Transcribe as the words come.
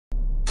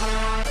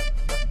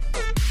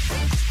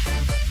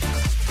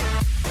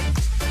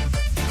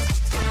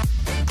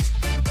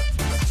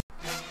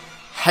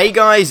Hey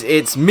guys,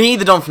 it's me,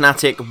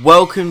 TheDonphanatic.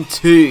 Welcome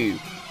to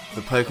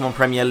the Pokemon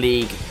Premier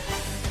League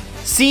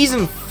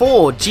Season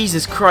 4.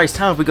 Jesus Christ,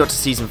 how have we got to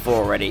Season 4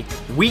 already?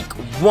 Week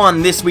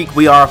 1, this week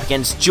we are up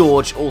against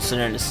George, also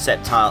known as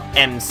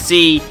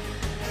SceptileMC.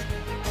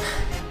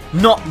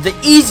 Not the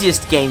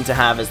easiest game to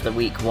have as the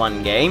Week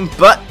 1 game,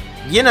 but,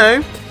 you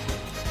know,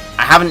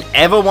 I haven't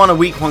ever won a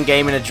Week 1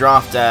 game in a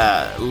draft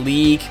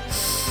league.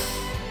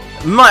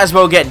 Might as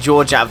well get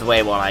George out of the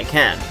way while I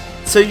can.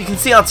 So you can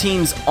see our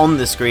teams on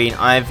the screen.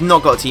 I've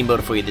not got a team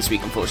builder for you this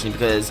week, unfortunately,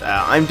 because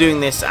I'm doing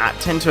this at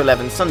 10 to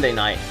 11 Sunday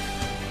night.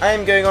 I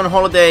am going on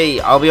holiday.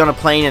 I'll be on a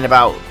plane in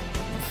about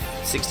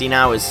 16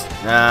 hours, so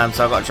I've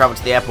got to travel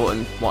to the airport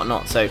and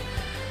whatnot. So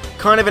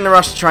kind of in a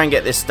rush to try and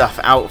get this stuff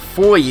out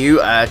for you,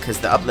 because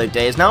the upload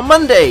day is now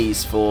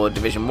Mondays for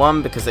Division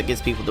 1, because that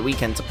gives people the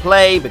weekend to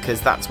play,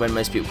 because that's when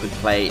most people could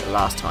play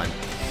last time.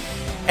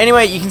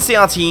 Anyway, you can see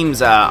our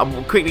teams.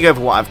 I'll quickly go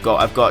over what I've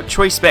got. I've got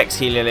Choice Specs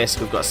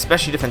Heliolisk, we've got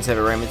Specially Defensive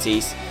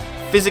Aromatisse,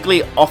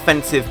 Physically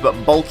Offensive but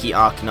Bulky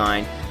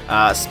Arcanine,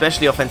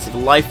 Specially Offensive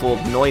Life Orb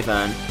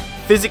Noivern,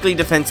 Physically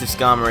Defensive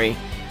Skarmory,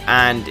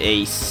 and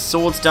a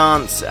Swords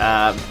Dance,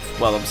 well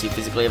obviously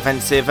Physically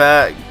Offensive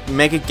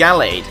Mega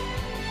Gallade.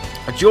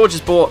 George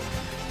has bought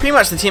pretty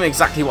much the team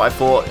exactly what I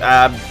thought.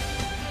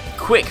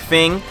 Quick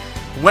thing,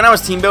 when I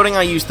was team building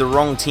I used the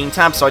wrong team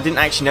tab, so I didn't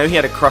actually know he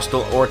had a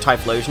Crustle or a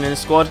Typhlosion in his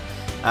squad.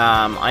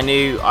 I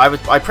knew I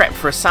prepped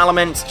for a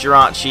Salamence,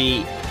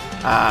 Jirachi,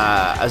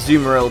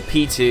 Azumarill,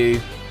 P2,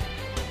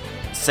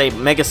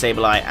 Mega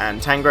Sableye,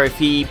 and Tangrowth.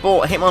 He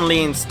bought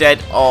Hitmonlee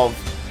instead of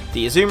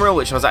the Azumarill,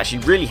 which I was actually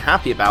really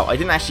happy about. I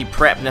didn't actually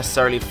prep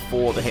necessarily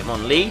for the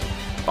Hitmonlee,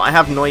 but I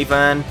have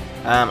Noivern.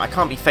 I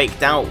can't be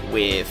faked out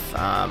with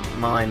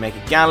my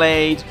Mega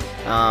Gallade.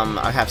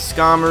 I have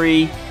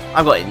Skarmory.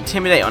 I've got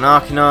Intimidate on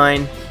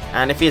Arcanine,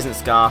 and if he isn't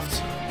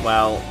Scarfed,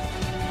 well,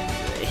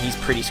 he's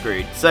pretty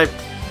screwed. So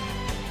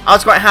I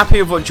was quite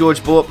happy with what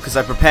George bought because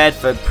I prepared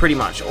for pretty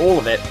much all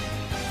of it.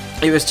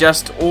 It was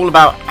just all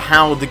about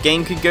how the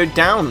game could go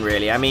down,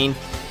 really. I mean,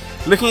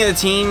 looking at the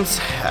teams,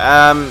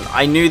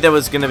 I knew there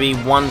was going to be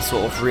one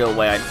sort of real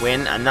way I'd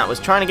win, and that was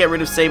trying to get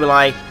rid of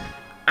Sableye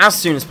as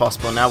soon as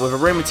possible. Now, with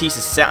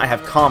Aromatisse's set, I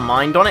have Calm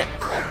Mind on it,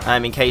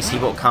 in case he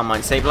bought Calm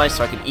Mind Sableye,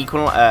 so I could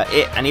equal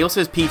it, and he also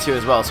has P2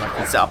 as well, so I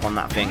can set up on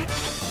that thing.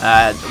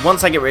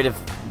 Once I get rid of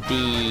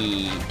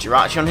the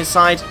Jirachi on his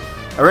side,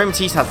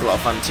 Aromatisse has a lot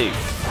of fun too.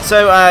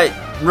 So,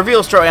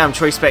 reveal straight away I'm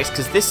Choice Specs,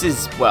 because this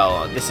is,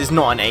 well, this is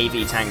not an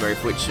AV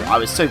Tangrowth, which I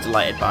was so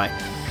delighted by.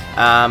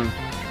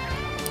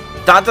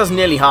 That does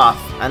nearly half,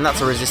 and that's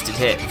a resisted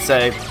hit,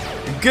 so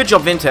good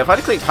job Vinto. If I'd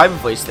have clicked Hyper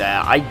Voice there,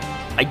 I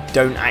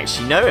don't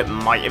actually know, it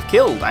might have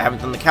killed. I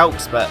haven't done the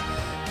calcs, but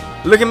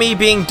look at me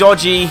being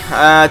dodgy.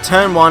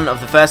 Turn 1 of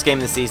the first game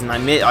of the season,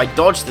 I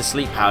dodged the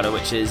Sleep Powder,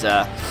 which is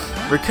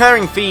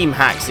recurring theme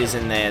hacks is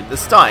in the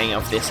starting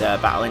of this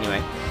battle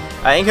anyway.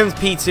 In comes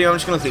P2, I'm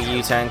just going to look at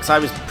U-turn, because I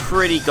was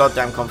pretty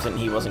goddamn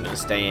confident he wasn't going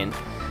to stay in.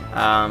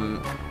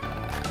 I'm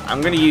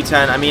going to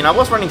U-turn. I mean, I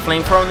was running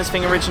Flamethrower on this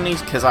thing originally,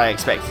 because I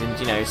expected,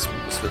 you know,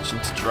 switching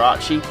to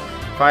Jirachi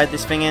if I had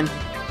this thing in.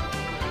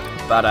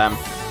 But,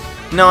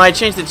 no, I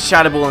changed it to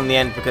Shadow Ball in the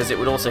end, because it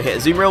would also hit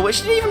Azumarill, which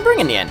didn't even bring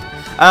in the end.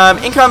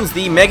 In comes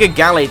the Mega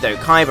Gallade, though,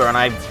 Kyber, and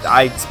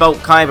I spelt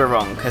Kyber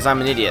wrong, because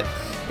I'm an idiot.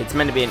 It's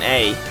meant to be an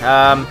A.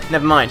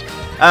 Never mind.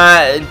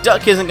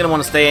 Duck isn't going to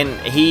want to stay in.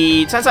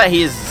 Turns out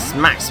he is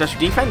max special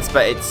defense,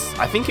 but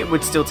I think it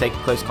would still take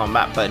close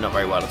combat, but not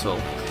very well at all.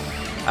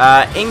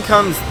 In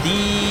comes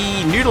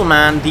the Noodle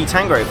Man, the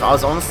Tangrowth. I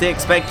was honestly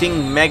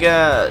expecting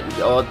Mega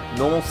or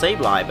normal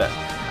Sableye, but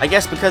I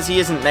guess because he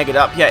isn't Mega'd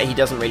up yet, he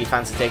doesn't really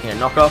fancy taking a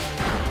knockoff.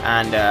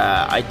 And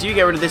I do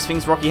get rid of this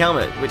thing's Rocky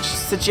Helmet, which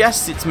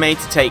suggests it's made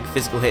to take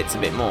physical hits a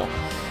bit more.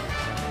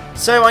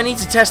 So I need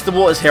to test the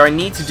waters here. I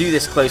need to do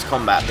this close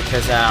combat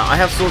because I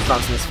have Swords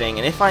Dance in this thing,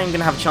 and if I'm going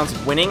to have a chance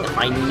of winning,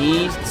 I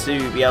need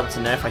to be able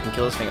to know if I can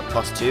kill this thing at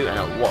 +2 and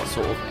at what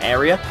sort of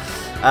area.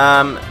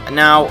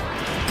 Now,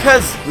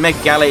 because Mega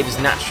Gallade is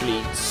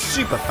naturally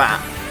super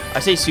fat, I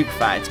say super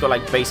fat, it's got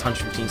like base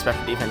 115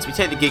 special defense, we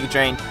take the Giga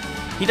Drain.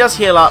 He does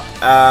heal up.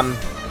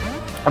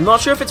 I'm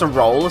not sure if it's a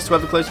roll as to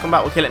whether close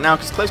combat will kill it now,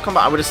 because close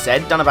combat I would have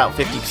said done about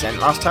 50%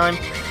 llast time,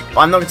 but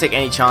I'm not going to take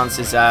any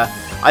chances.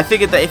 I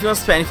figured that if he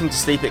wants to put anything to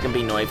sleep, it can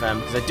be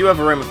Noivern, because I do have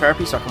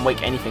Aromatherapy, so I can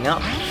wake anything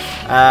up.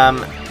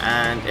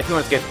 And if he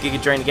wants to go for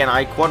Giga Drain again,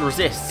 I quad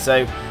resist,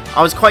 so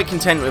I was quite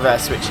content with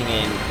switching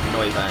in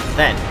Noivern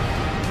then.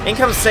 In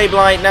comes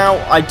Sableye. Now,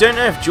 I don't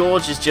know if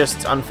George is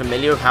just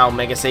unfamiliar with how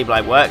Mega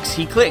Sableye works.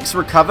 He clicks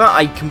Recover.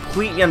 I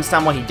completely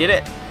understand why he did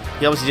it.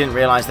 He obviously didn't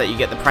realise that you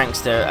get the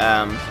Prankster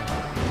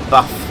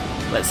buff,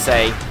 let's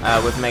say,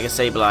 with Mega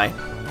Sableye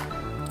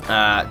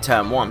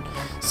turn 1.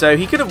 So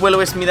he could have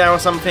Will-O-Wisp me there or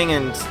something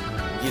and,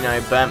 you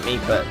know, burnt me,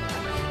 but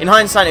in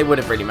hindsight it would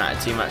have really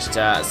mattered too much.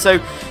 So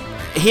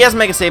he has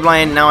Mega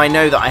Sableye in. Now I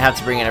know that I had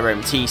to bring in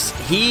Aromatisse.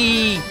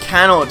 He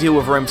cannot deal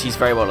with Aromatisse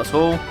very well at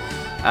all.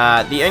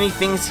 The only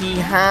things he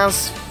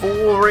has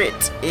for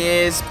it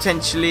is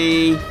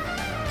potentially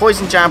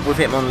Poison Jab with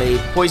Hitmonlee,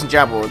 Poison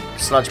Jab or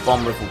Sludge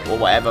Bomb or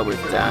whatever with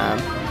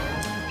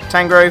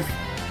Tangrowth.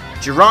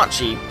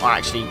 Jirachi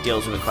actually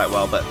deals with it quite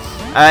well, but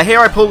here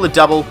I pull the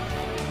double,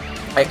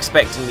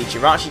 expecting the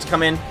Jirachi to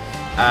come in,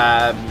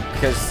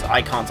 because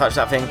I can't touch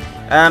that thing.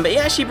 But he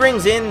actually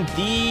brings in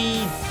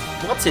the,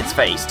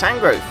 what's-its-face,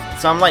 Tangrowth.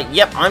 So I'm like,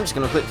 yep, I'm just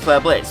going to click Flare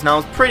Blitz. Now I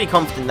was pretty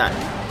confident that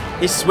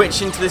his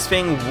switch into this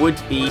thing would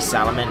be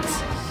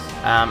Salamence.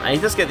 And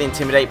he does get the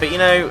Intimidate, but you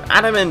know,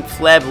 Adamant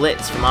Flare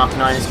Blitz from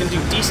Arcanine is going to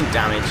do decent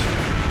damage.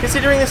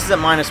 Considering this is at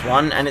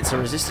 -1 and it's a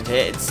resisted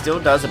hit, it still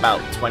does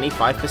about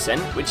 25%,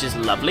 which is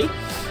lovely.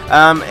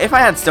 If I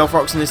had Stealth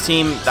Rocks in this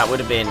team, that would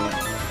have been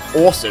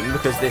awesome,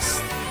 because the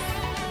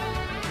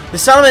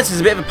Salamence is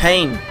a bit of a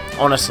pain,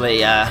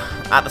 honestly,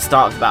 at the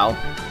start of the battle.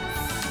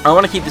 I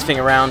want to keep this thing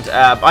around.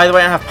 By the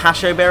way, I have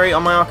Pasho Berry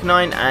on my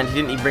Arcanine, and he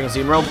didn't even bring a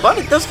Zoom Roll, but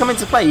it does come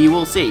into play, you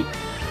will see.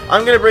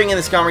 I'm going to bring in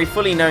the Skarmory,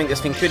 fully knowing this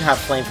thing could have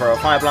Flamethrower or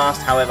Fire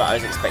Blast. However, I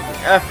was expecting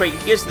Earthquake.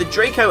 He goes to the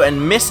Draco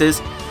and misses,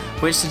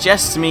 which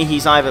suggests to me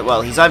he's either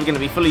going to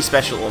be fully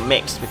special or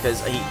mixed,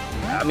 because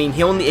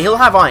he'll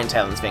have Iron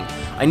Tail on this thing.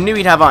 I knew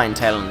he'd have Iron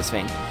Tail on this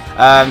thing.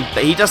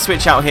 But he does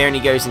switch out here and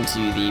he goes into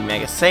the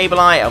Mega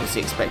Sableye,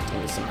 obviously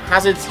expecting some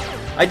hazards.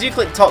 I do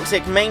click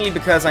Toxic mainly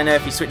because I know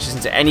if he switches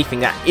into anything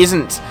that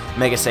isn't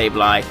Mega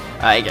Sableye,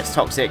 it gets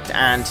Toxic,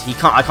 and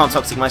I can't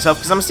Toxic myself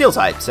because I'm a Steel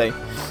type. So,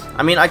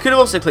 I mean, I could have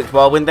also clicked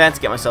Whirlwind there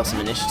to get myself some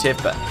initiative,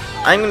 but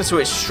I'm going to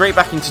switch straight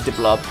back into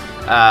Deblob,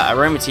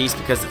 Aromatisse,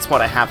 because it's what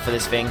I have for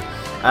this thing.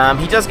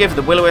 He does go for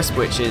the Will-O-Wisp,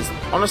 which is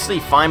honestly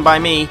fine by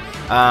me.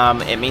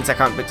 It means I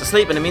can't put to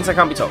sleep, and it means I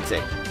can't be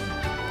Toxic.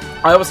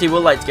 I obviously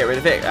will like to get rid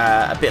of it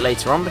a bit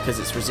later on because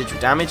it's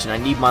residual damage, and I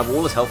need my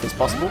wall as healthy as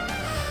possible.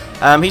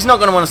 He's not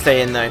going to want to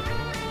stay in, though.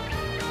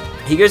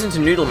 He goes into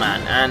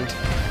Noodleman, and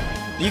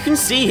you can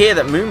see here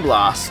that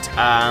Moonblast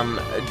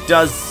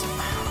does...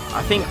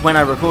 I think when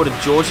I recorded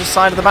George's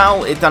side of the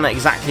battle, it done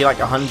exactly like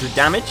 100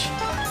 damage.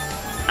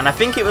 And I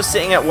think it was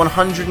sitting at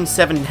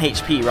 107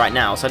 HP right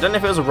now. So I don't know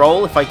if it was a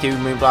roll. If I do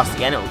Moonblast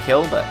again, it will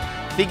kill. But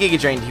if he Giga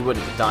Drained, he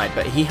wouldn't have died.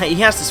 But he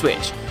has to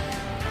switch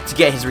to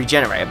get his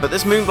Regenerator. But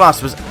this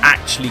Moonblast was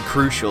actually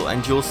crucial,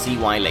 and you'll see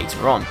why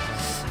later on.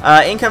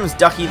 In comes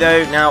Ducky,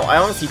 though. Now, I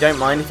honestly don't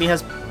mind if he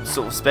has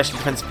sort of Special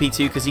Defense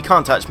P2, because he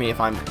can't touch me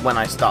when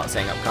I start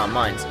setting up Calm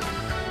Minds.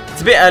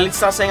 It's a bit early to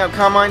start setting up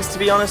Calm Minds, to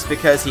be honest,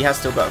 because he has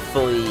still got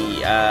full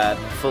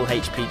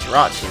HP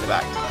Jirachi in the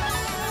back.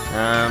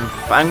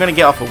 But I'm going to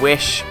get off a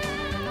Wish,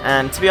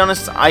 and to be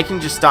honest, I can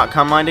just start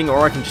Calm Minding,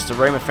 or I can just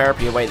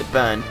Aromatherapy away the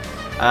burn.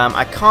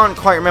 I can't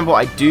quite remember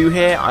what I do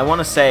here. I want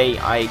to say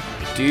I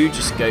do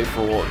just go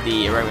for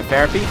the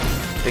Aromatherapy,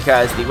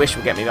 because the Wish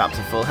will get me up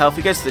to full health.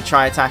 It goes to the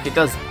Tri-Attack, it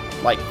does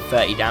like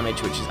 30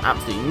 damage, which is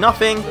absolutely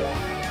nothing.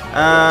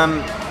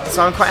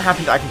 So I'm quite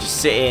happy that I can just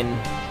sit in,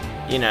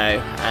 you know,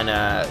 and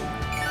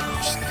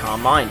just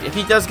Calm Mind. If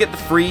he does get the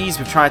freeze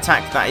with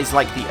Tri-Attack, that is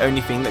like the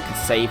only thing that could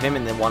save him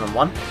in the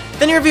one-on-one.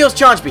 Then he reveals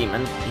Charge Beam,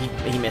 and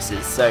he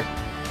misses. So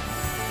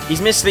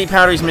he's missed Sleep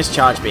Powder, he's missed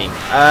Charge Beam.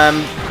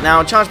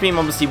 Now Charge Beam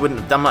obviously wouldn't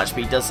have done much,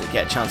 but he does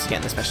get a chance to get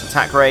in the Special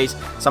Attack Raise.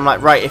 So I'm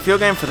like, right, if you're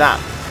going for that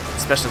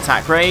Special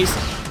Attack Raise,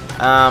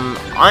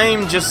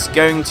 I'm just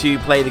going to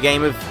play the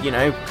game of, you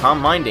know, Calm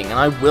Minding, and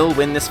I will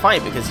win this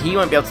fight, because he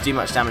won't be able to do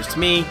much damage to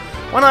me,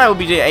 when I will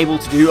be able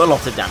to do a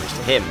lot of damage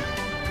to him.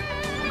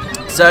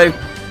 So,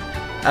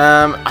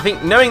 I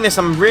think knowing this,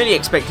 I'm really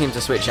expecting him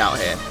to switch out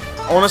here.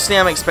 Honestly,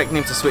 I'm expecting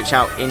him to switch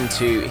out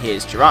into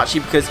his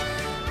Jirachi, because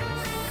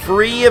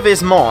 3 of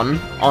his Mon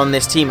on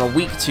this team are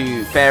weak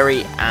to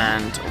Fairy,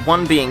 and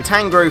 1 being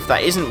Tangrowth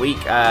that isn't weak.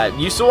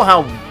 You saw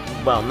how,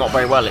 well, not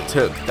very well it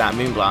took that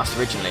Moonblast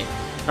originally.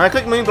 Now I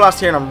click Moonblast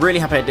here, and I'm really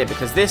happy I did,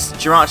 because this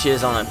Jirachi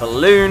is on a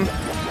balloon,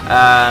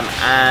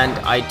 and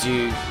I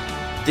do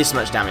this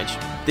much damage.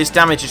 This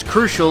damage is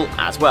crucial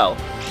as well.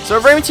 So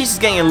Aromatisse is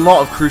getting a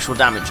lot of crucial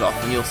damage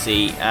off, and you'll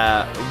see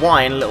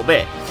why in a little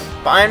bit.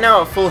 But I am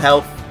now at full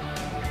health.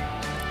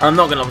 I'm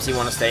not going to obviously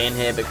want to stay in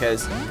here,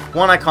 because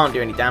 1, I can't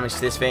do any damage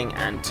to this thing,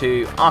 and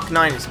 2,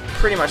 Arcanine is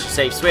pretty much a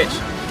safe switch.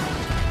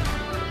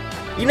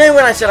 You know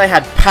when I said I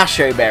had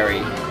Pasho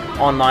Berry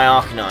on my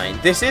Arcanine,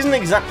 this isn't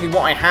exactly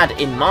what I had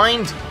in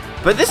mind,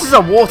 but this is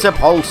a Water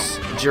Pulse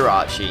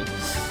Jirachi.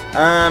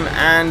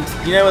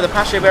 And you know what the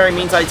Pasho Berry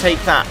means, I take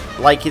that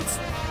like it's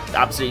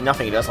absolutely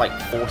nothing. It does like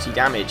 40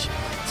 damage.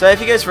 So if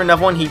he goes for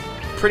another one, he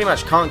pretty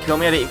much can't kill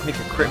me. I don't even think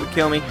a crit would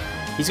kill me.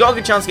 He's got a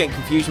good chance of getting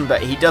Confusion,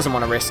 but he doesn't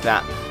want to risk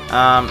that.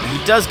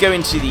 He does go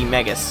into the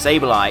Mega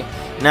Sableye.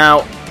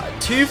 Now,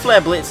 2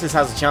 Flare Blitzes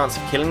has a chance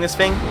of killing this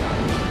thing,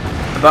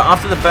 but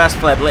after the first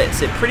Flare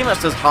Blitz, it pretty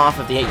much does half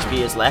of the HP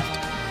is left.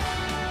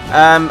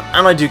 And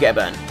I do get a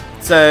burn.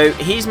 So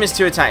he's missed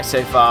 2 attacks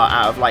so far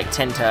out of like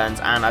 10 turns,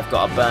 and I've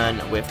got a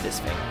burn with this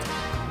thing.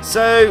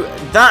 So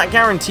that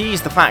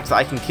guarantees the fact that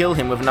I can kill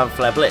him with another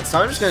Flare Blitz. So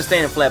I'm just going to stay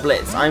in a Flare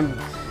Blitz. I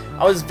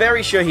was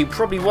very sure he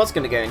probably was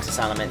going to go into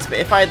Salamence, but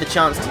if I had the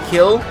chance to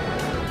kill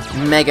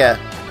Mega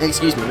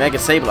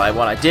Sableye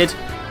while I did,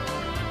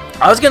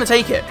 I was going to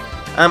take it.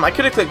 I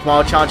could have clicked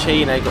Wild Charge here,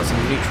 you know, got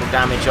some neutral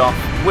damage off.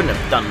 Wouldn't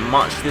have done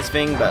much to this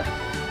thing, but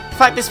The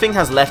fact this thing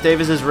has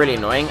leftovers is really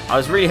annoying. I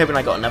was really hoping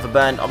I got another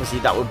burn. Obviously,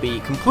 that would be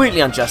completely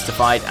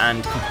unjustified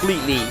and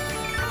completely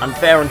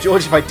unfair on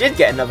George if I did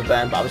get another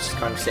burn, but I was just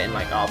kind of sitting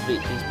like, oh,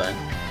 please burn.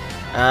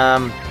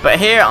 But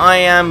here I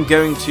am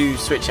going to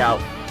switch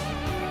out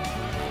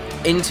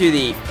into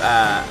the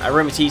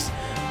Aromatisse.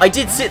 I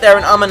did sit there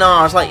and and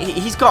ah. I was like,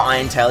 he's got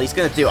Iron Tail, he's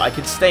going to do it. I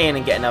could stay in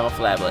and get another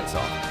Flare Blitz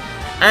off.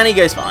 And he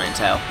goes for Iron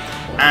Tail.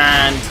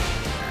 And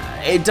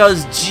it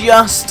does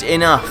just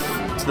enough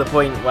to the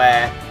point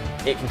where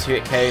it can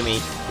 2-hit KO me.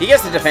 He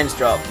gets the defense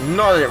drop.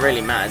 Not that it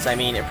really matters. I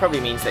mean, it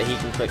probably means that he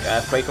can click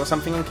Earthquake or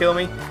something and kill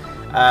me.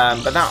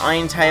 But that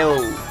Iron Tail,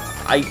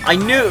 I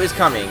knew it was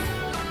coming.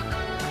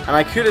 And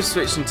I could have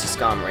switched into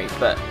Skarmory,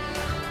 but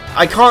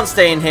I can't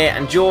stay in here.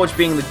 And George,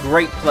 being the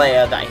great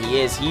player that he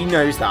is, he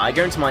knows that. I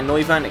go into my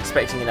Noivern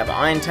expecting another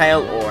Iron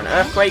Tail or an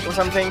Earthquake or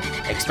something,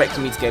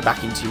 expecting me to go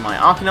back into my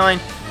Arcanine.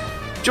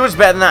 George's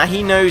better than that.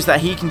 He knows that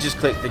he can just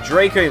click the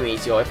Draco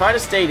Meteor. If I'd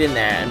have stayed in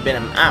there and been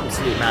an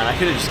absolute man, I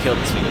could have just killed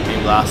this thing with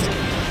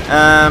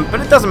Moonblast.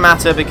 But it doesn't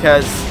matter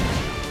because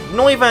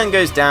Noivern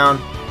goes down.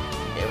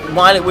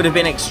 While it would have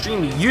been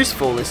extremely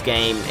useful this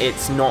game,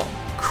 it's not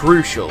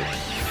crucial.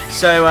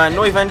 So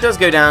Noivern does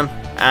go down,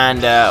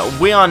 and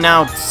we are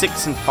now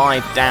 6 and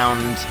 5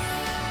 downed.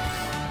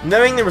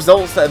 Knowing the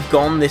results that have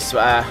gone this,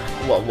 what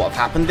have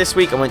happened this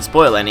week, I won't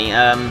spoil any.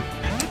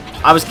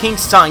 I was keen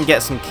to start and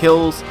get some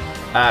kills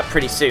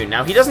pretty soon.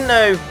 Now he doesn't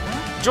know,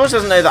 George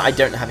doesn't know that I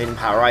don't have Hidden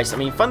Power Ice. I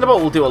mean,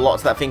 Thunderbolt will do a lot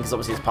to that thing because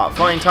obviously it's part of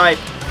Flying type.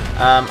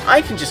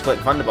 I can just click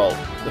Thunderbolt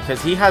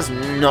because he has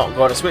not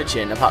got a switch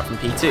in apart from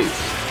P2.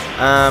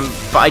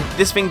 But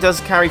this thing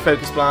does carry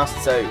Focus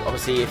Blast, so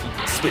obviously if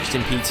you switched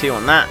in P2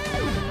 on that,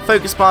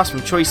 Focus Blast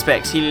from Choice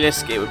Specs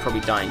Heliolisk, it would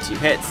probably die in 2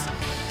 hits.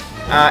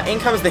 In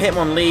comes the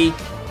Hitmonlee.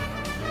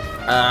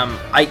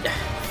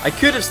 I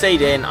could have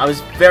stayed in. I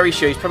was very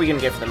sure he's probably going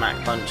to go for the Mac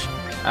Punch,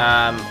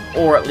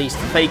 or at least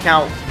the Fake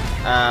Out.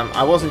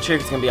 I wasn't sure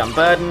if it's going to be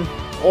Unburden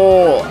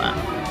or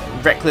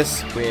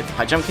Reckless with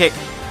High Jump Kick.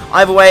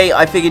 Either way,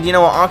 I figured, you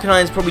know what,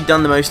 Arcanine's probably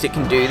done the most it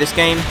can do this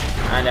game,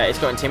 and it's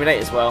got Intimidate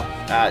as well.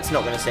 It's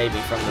not going to save me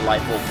from the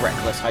Life Orb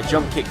Reckless High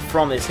Jump Kick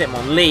from this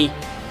Hitmonlee.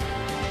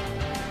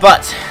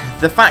 But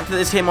the fact that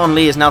this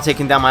Hitmonlee is now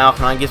taking down my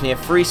Arcanine gives me a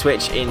free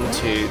switch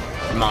into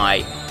my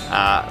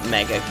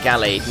Mega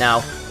Gallade.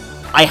 Now,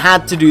 I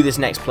had to do this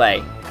next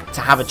play to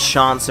have a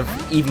chance of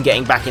even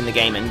getting back in the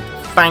game, and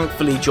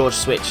thankfully George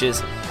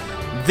switches.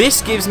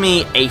 This gives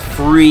me a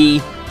free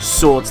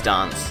Swords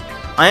Dance.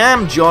 I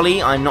am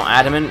jolly, I'm not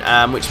adamant,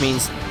 which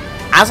means,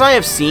 as I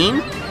have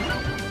seen,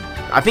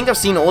 I think I've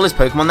seen all his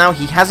Pokemon now,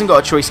 he hasn't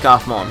got a Choice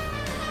Scarf Mon.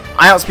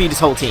 I outspeed his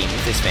whole team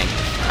with this thing.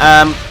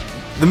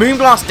 The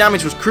Moonblast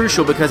damage was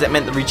crucial because it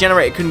meant the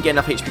Regenerator couldn't get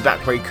enough HP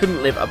back where he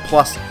couldn't live a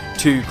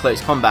 +2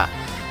 close combat.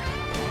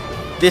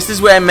 This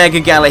is where Mega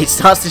Gallade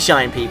starts to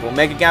shine, people.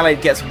 Mega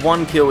Gallade gets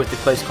 1 kill with the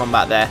close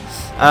combat there.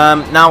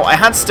 Now, I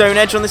had Stone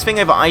Edge on this thing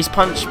over Ice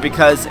Punch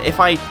because if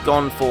I'd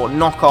gone for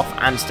Knockoff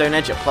and Stone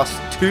Edge at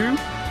 +2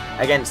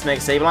 against Mega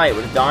Sableye, it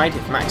would have died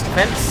with max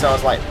defense. So I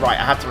was like, right,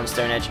 I have to run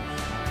Stone Edge.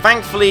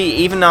 Thankfully,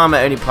 even though I'm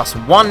at only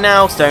 +1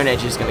 now, Stone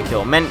Edge is going to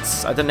kill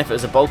Mence. I don't know if it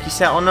was a bulky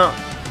set or not,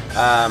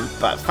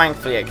 but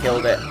thankfully it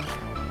killed it.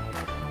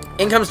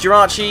 In comes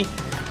Jirachi.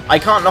 I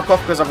can't knock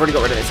off because I've already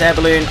got rid of its Air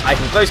Balloon. I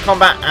can close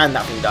combat and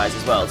that thing dies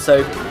as well.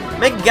 So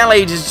Mega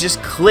Gallade is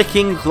just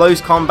clicking close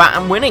combat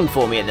and winning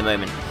for me at the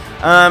moment.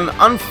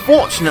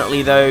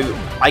 Unfortunately though,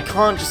 I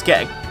can't just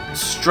get a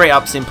straight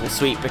up simple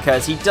sweep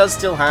because he does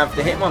still have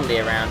the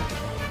Hitmonlee around.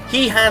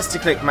 He has to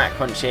click Mac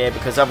Punch here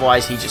because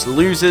otherwise he just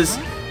loses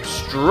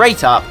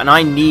straight up, and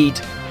I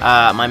need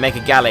my Mega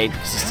Gallade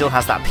because he still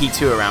has that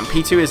P2 around.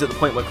 P2 is at the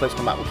point where close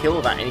combat will kill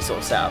without any sort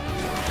of setup.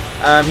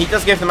 He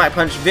does go for the Mac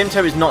Punch.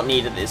 Vimto is not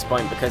needed at this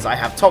point because I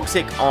have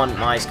Toxic on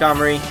my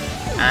Skarmory,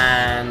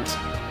 and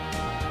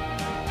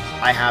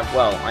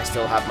I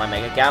still have my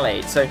Mega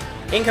Gallade. So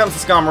in comes the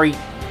Skarmory,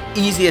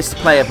 easiest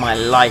play of my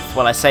life.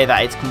 Well, I say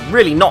that, it's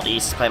really not the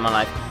easiest play of my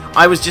life.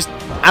 I was just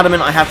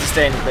adamant I have to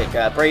stay and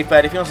click Brave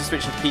Bird. If he wants to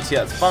switch into P2,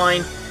 that's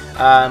fine,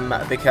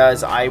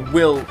 because I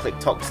will click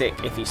Toxic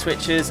if he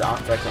switches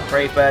after I click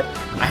Brave Bird.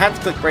 I had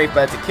to click Brave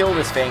Bird to kill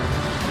this thing,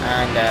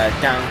 and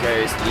down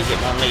goes the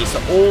Hitmonlee. So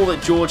all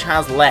that George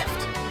has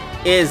left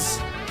is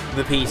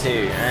the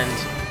P2,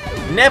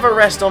 and never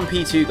rest on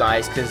P2,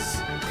 guys,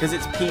 because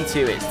it's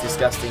P2, it's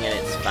disgusting and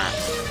it's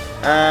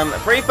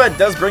fat. Brave Bird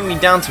does bring me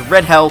down to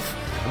red health,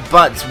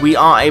 but we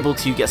are able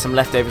to get some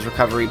leftovers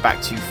recovery back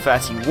to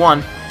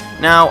 31.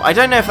 Now, I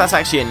don't know if that's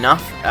actually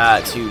enough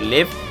to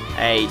live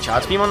a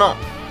Charge Beam or not,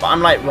 but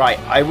I'm like, right,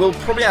 I will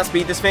probably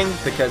outspeed this thing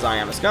because I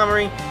am a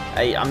Skarmory.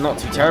 I'm not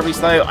too terribly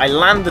slow. I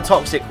land the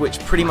Toxic, which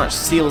pretty much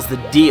seals the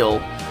deal,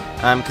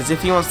 because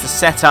if he wants to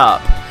set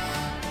up,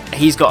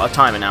 he's got a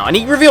timer now. And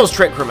he reveals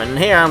Trick Room, and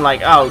here I'm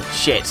like, oh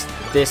shit,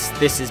 this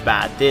is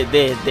bad.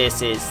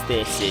 This is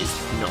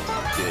not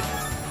good.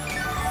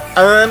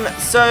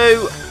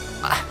 So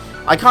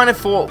I kind of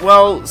thought,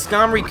 well,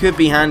 Skarmory could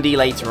be handy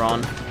later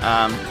on.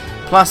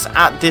 Plus,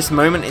 at this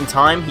moment in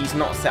time, he's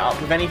not set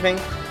up with anything.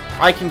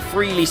 I can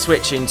freely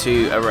switch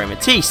into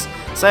Aromatisse.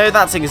 So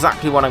that's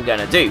exactly what I'm going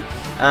to do.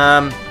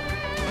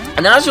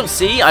 And as you'll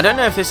see, I don't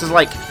know if this is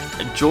like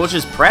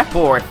George's prep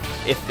or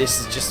if this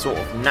is just sort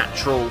of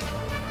natural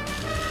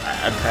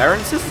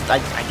occurrences,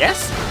 I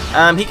guess.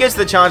 He goes to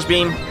the charge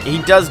beam.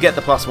 He does get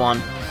the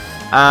 +1.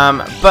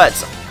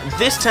 But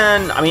this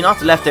turn, I mean,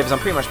 after leftovers, I'm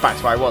pretty much back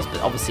to where I was,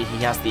 but obviously he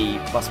has the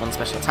 +1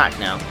 special attack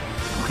now.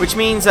 Which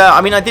means,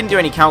 I mean, I didn't do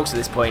any calcs at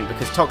this point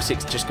because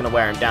Toxic's just going to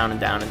wear him down and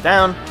down and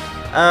down.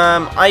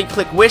 I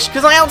click Wish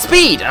because I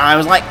outspeed! And I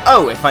was like,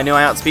 oh, if I knew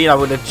I outspeed, I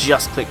would have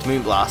just clicked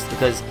Moonblast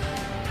because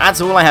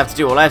that's all I have to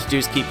do. All I have to do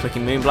is keep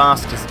clicking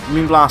Moonblast because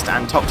Moonblast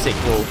and Toxic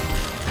will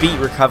beat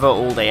Recover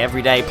all day,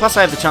 every day. Plus,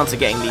 I have the chance of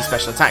getting the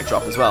special attack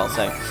drop as well.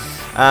 So,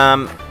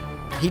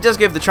 he does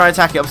give the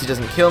Tri-Attack. It obviously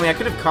doesn't kill me. I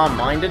could have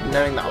Calm-Minded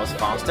knowing that I was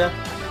faster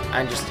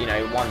and just, you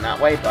know, won that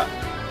way, but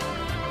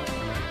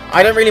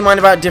I don't really mind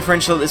about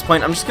differential at this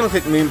point. I'm just going to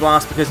click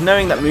Moonblast because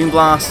knowing that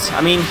Moonblast,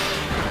 I mean,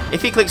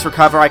 if he clicks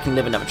Recover, I can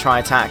live another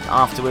Tri-Attack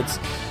afterwards.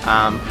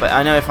 But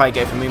I know if I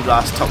go for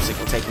Moonblast, Toxic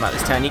will take him out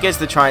this turn. He goes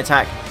to the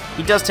Tri-Attack.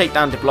 He does take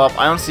down Deblob.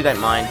 I honestly don't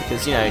mind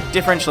because, you know,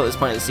 differential at this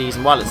point of the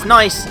season, while it's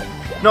nice,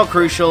 not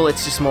crucial,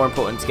 it's just more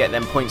important to get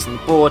them points on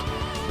the board.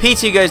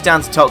 P2 goes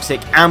down to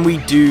Toxic, and we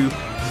do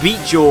beat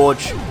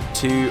George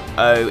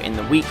 2-0 in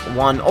the week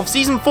 1 of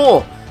Season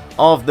 4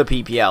 of the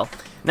PPL.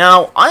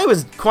 Now, I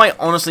was quite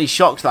honestly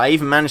shocked that I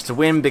even managed to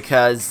win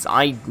because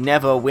I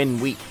never win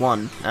week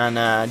 1.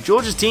 And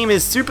George's team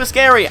is super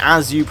scary,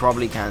 as you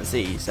probably can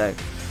see. So,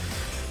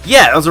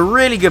 yeah, it was a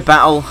really good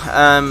battle,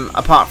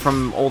 apart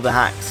from all the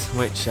hacks,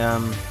 which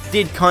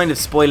did kind of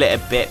spoil it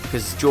a bit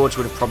because George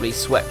would have probably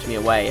swept me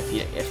away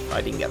if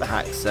I didn't get the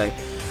hacks. So,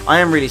 I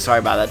am really sorry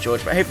about that,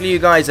 George. But hopefully you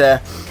guys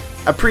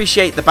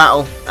appreciate the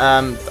battle.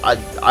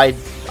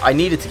 I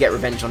needed to get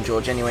revenge on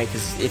George anyway,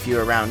 because if you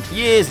were around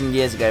years and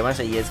years ago, when I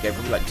say years ago,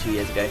 probably like 2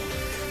 years ago,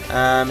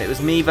 it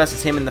was me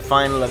versus him in the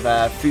final of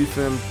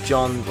Foofoo and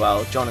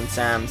John and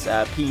Sam's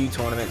PU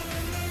tournament.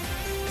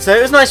 So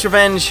it was nice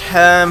revenge,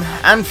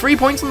 and 3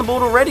 points on the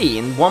board already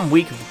in 1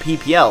 week of the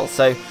PPL,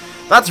 so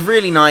that's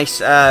really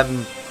nice. I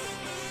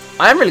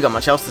haven't really got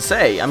much else to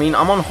say. I mean,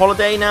 I'm on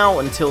holiday now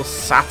until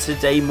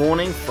Saturday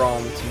morning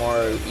from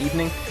tomorrow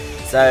evening.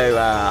 So,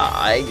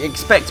 I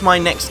expect my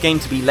next game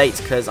to be late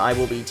because I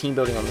will be team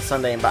building on the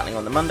Sunday and battling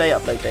on the Monday.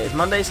 Upload day is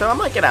Monday, so I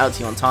might get it out to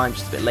you on time,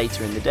 just a bit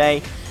later in the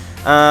day.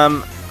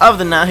 Other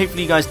than that,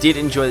 hopefully you guys did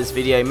enjoy this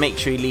video. Make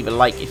sure you leave a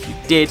like if you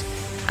did.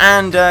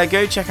 And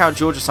go check out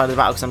George's side of the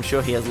battle because I'm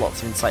sure he has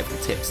lots of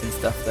insightful tips and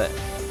stuff that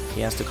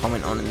he has to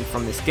comment on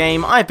from this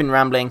game. I've been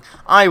rambling.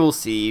 I will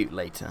see you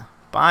later.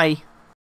 Bye.